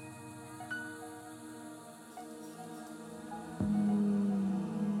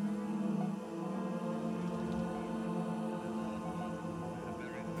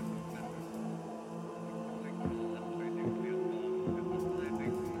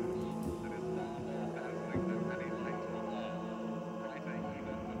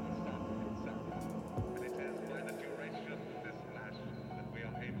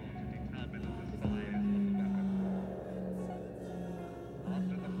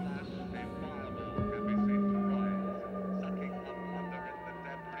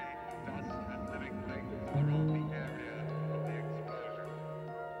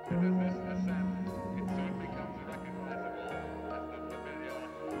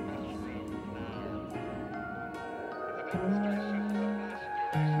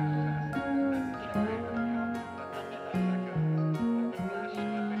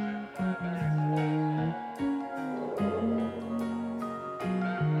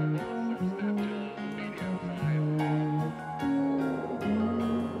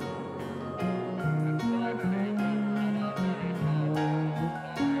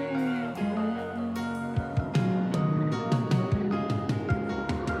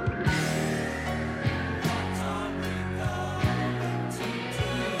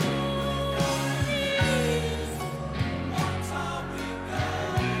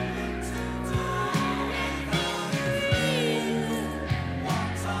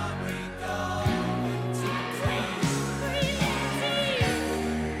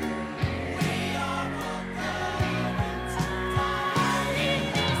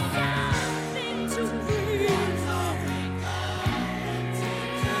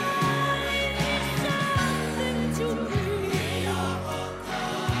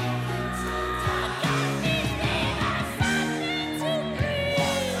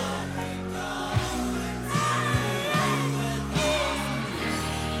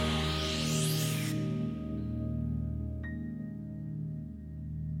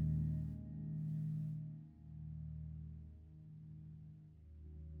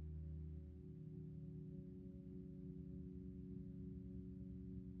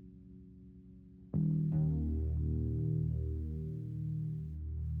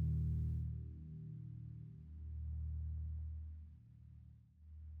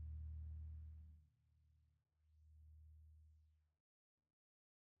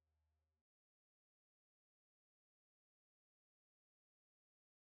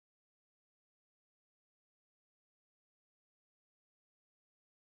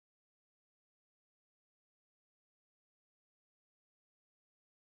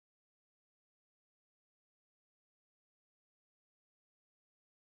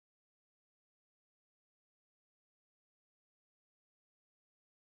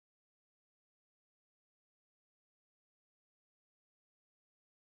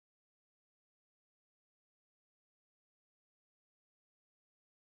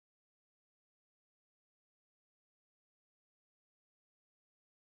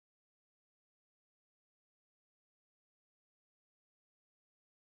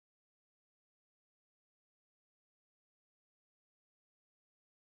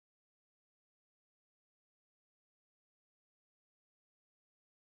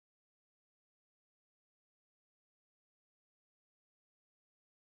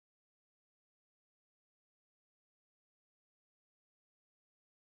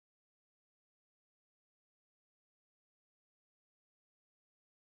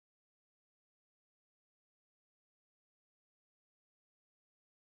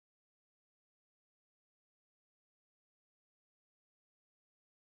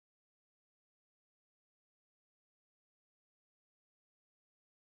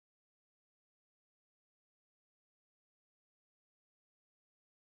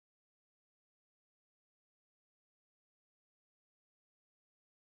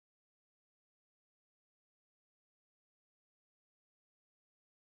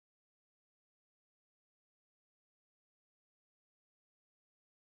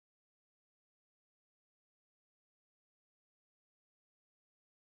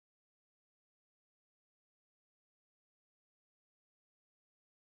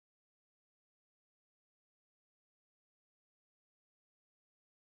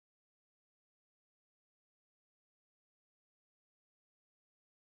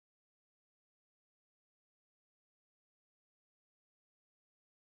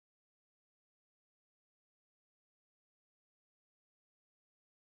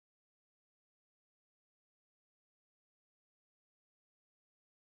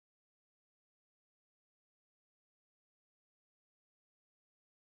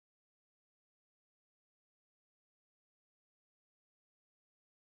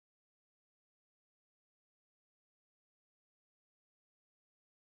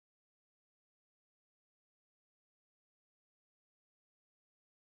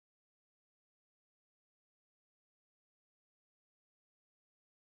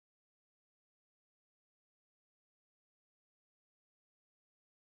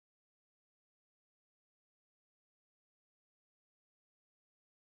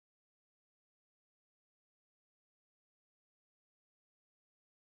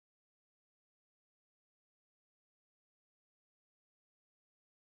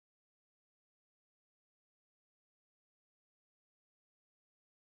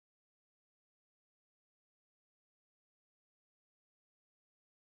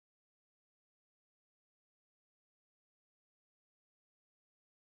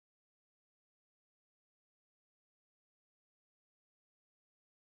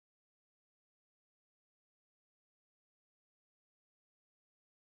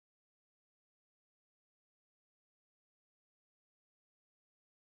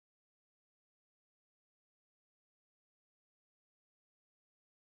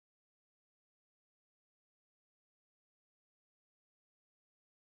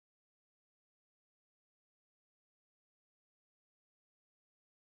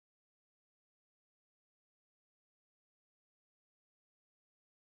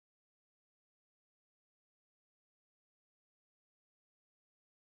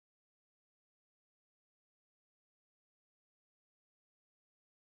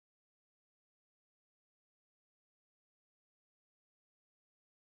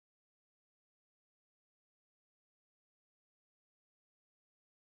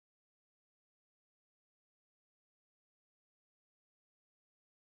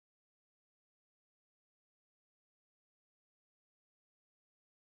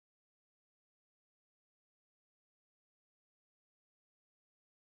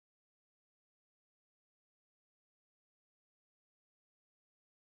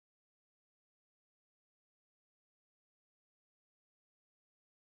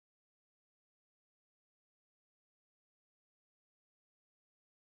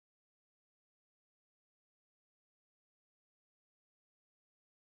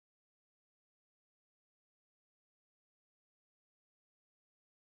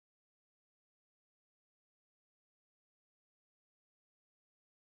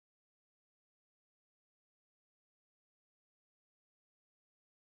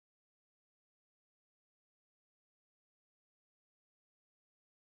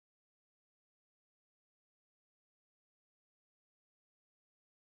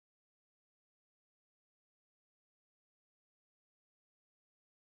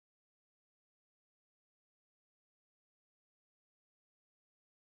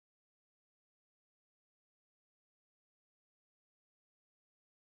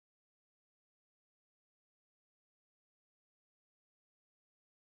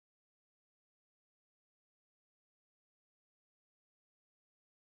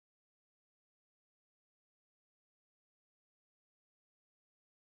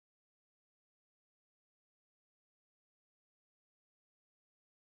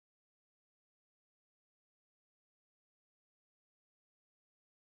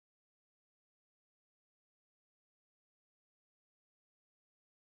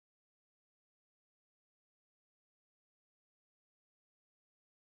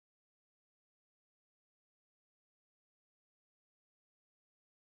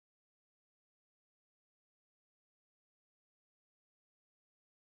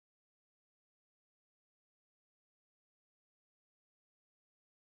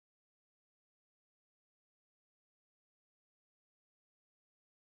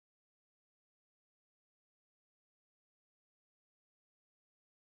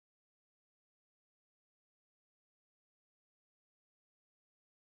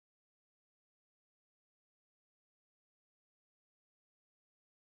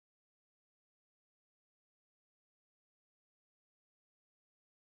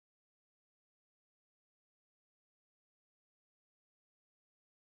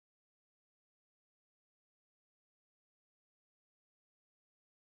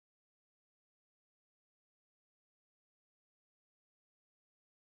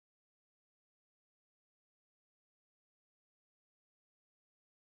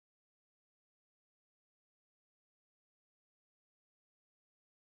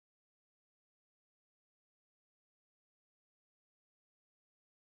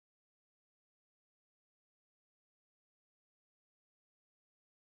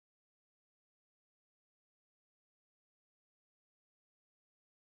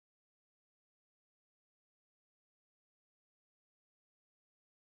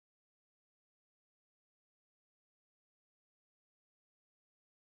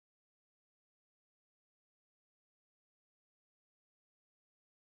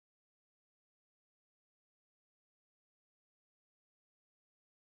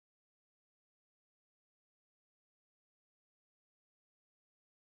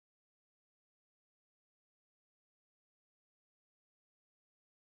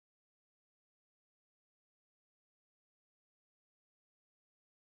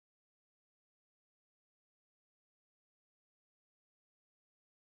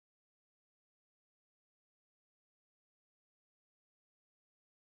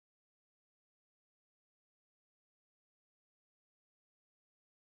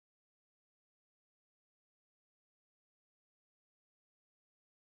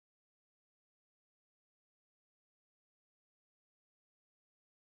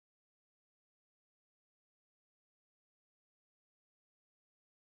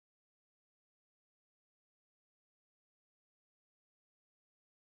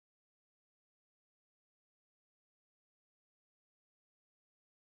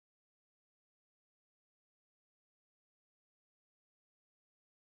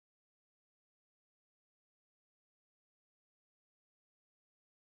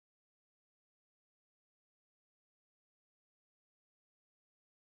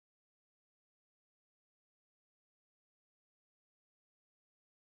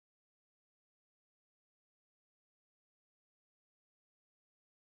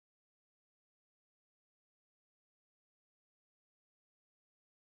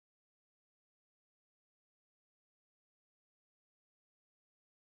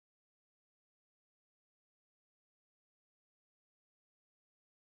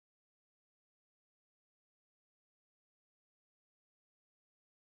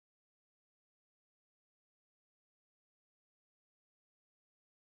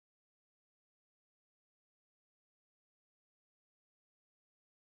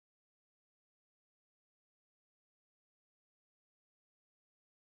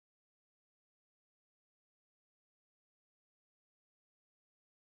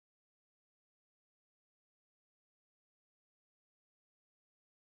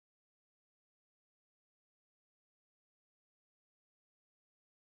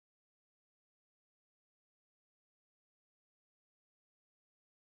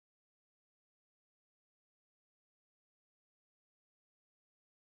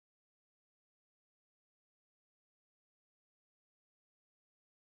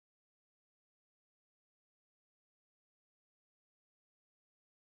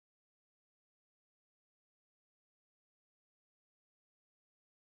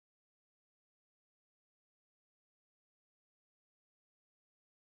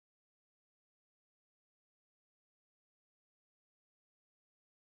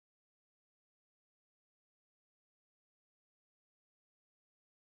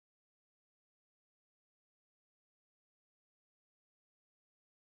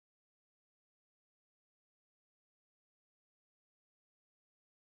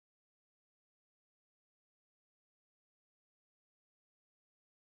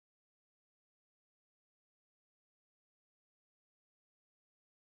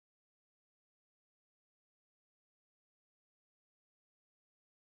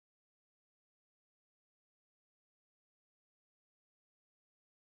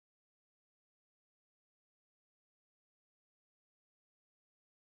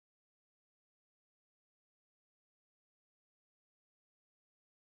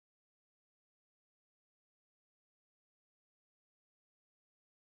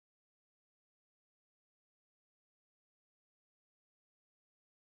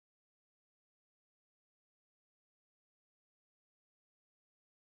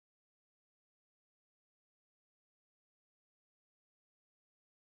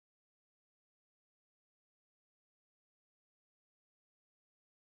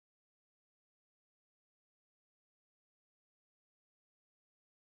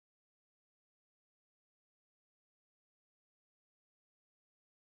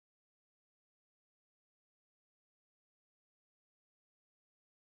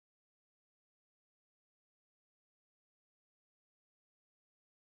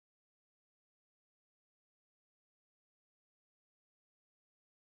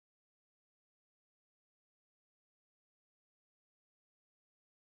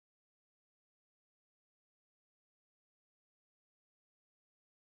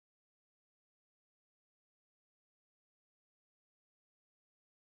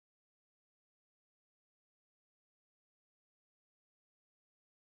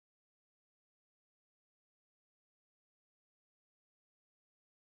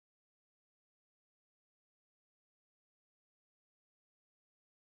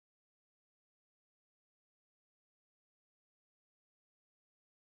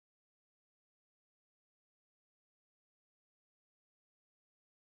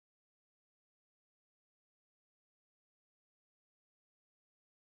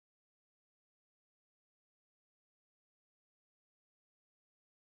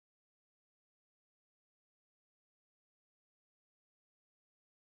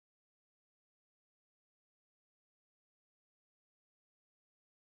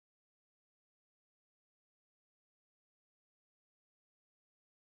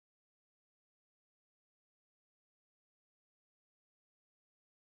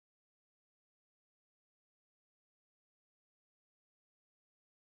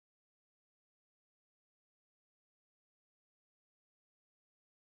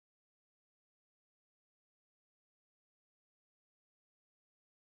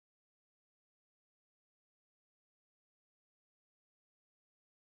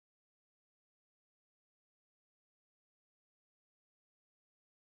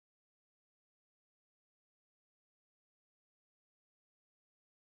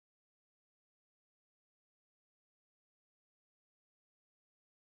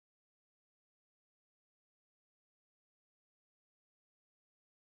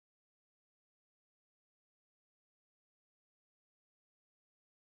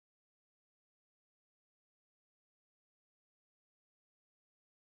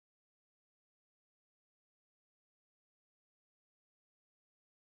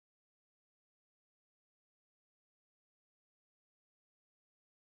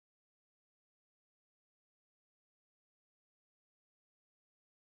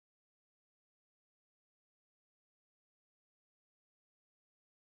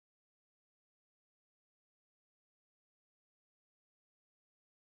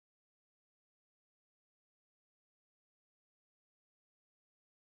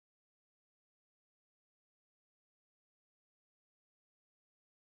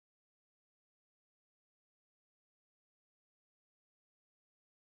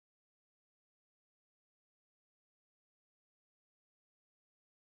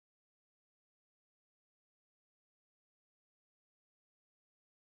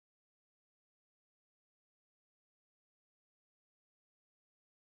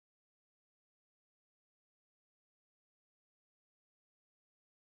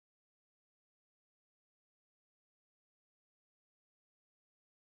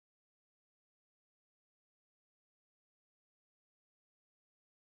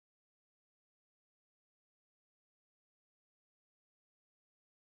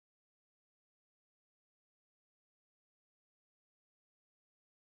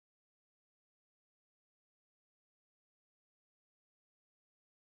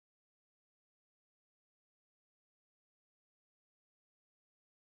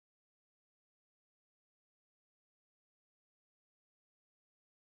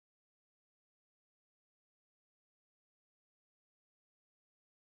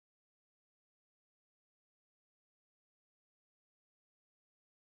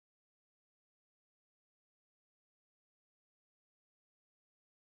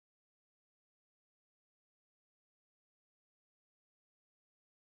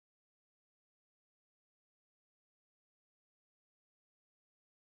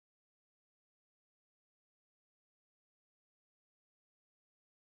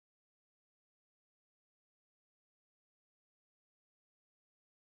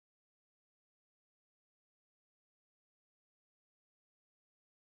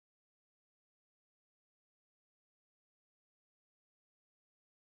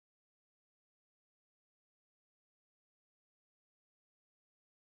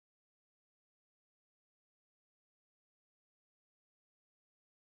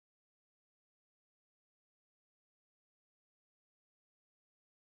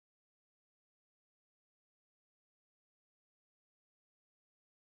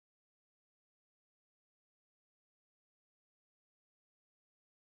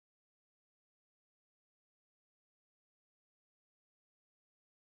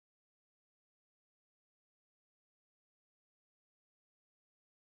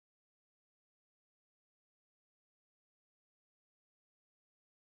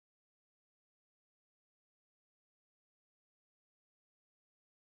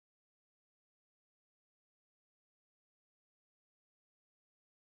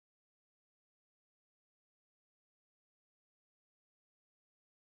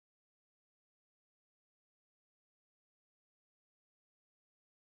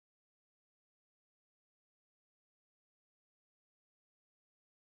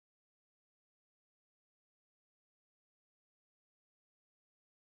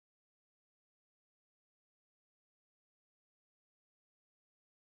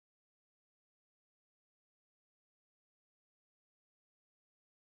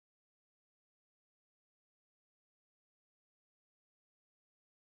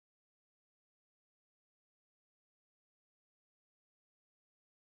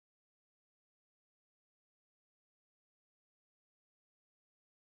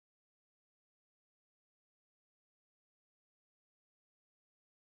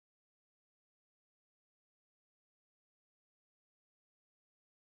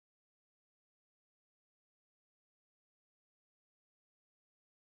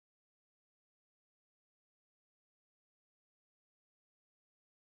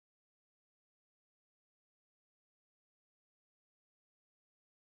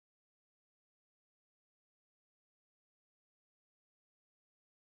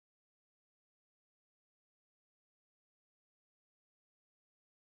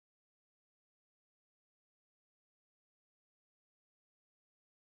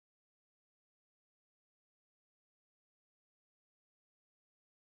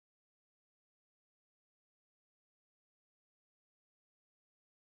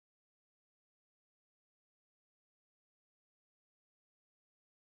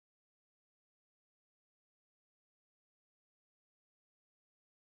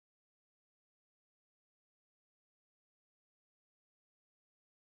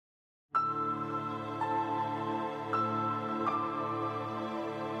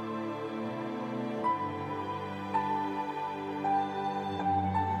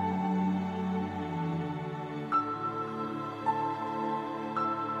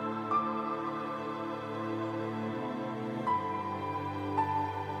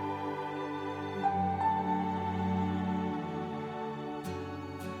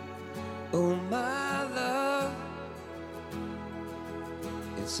 Oh my love,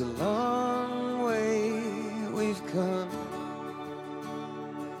 it's a long way we've come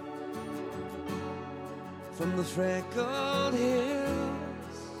from the freckled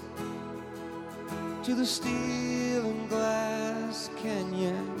hills to the steel and glass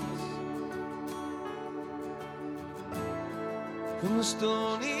canyons, from the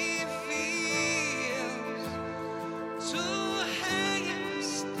stony fields to hanging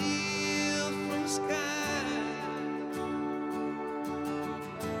steel from sky,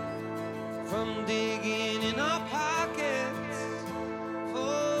 from digging in our pockets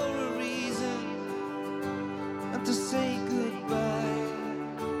for a reason and to say goodbye.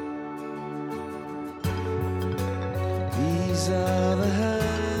 These are the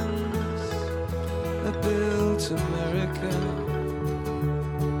hands that built America.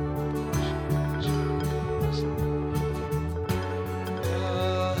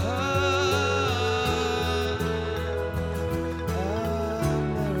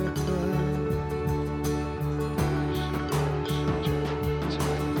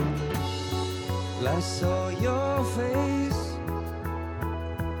 I saw your face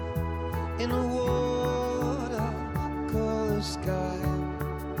in a watercolor sky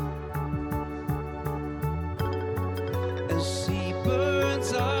as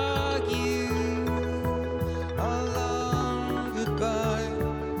seabirds argue a long goodbye.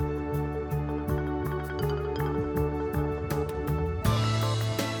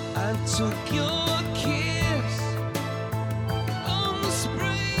 I took your kiss on the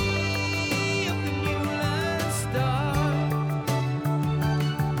spray of the Newland Star.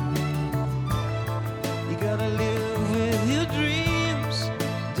 You gotta live with your dreams,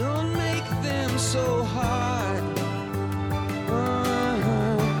 don't make them so hard.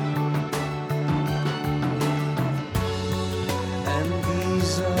 And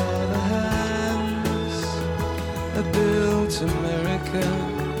these are the hands that built America.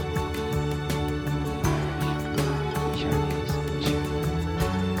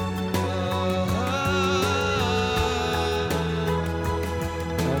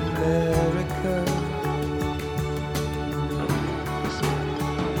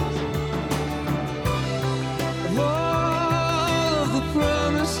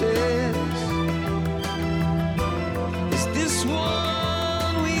 Is this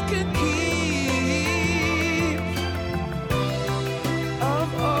one we can keep? Of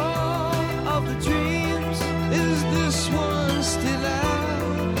all of the dreams, is this one still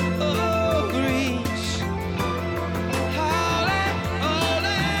out of reach? Howlin',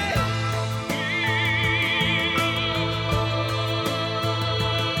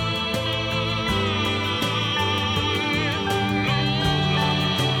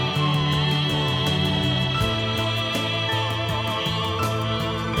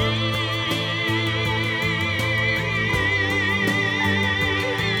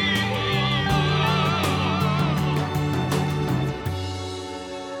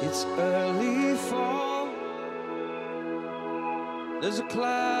 it's early fall. There's a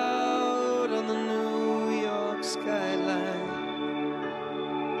cloud on the New York skyline.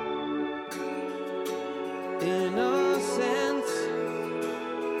 Innocence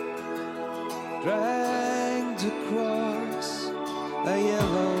dragged across a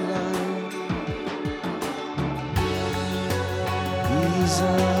yellow line. These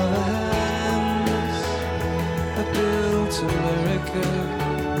are the hands that built America.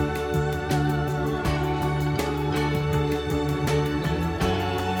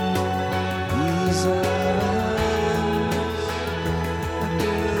 These are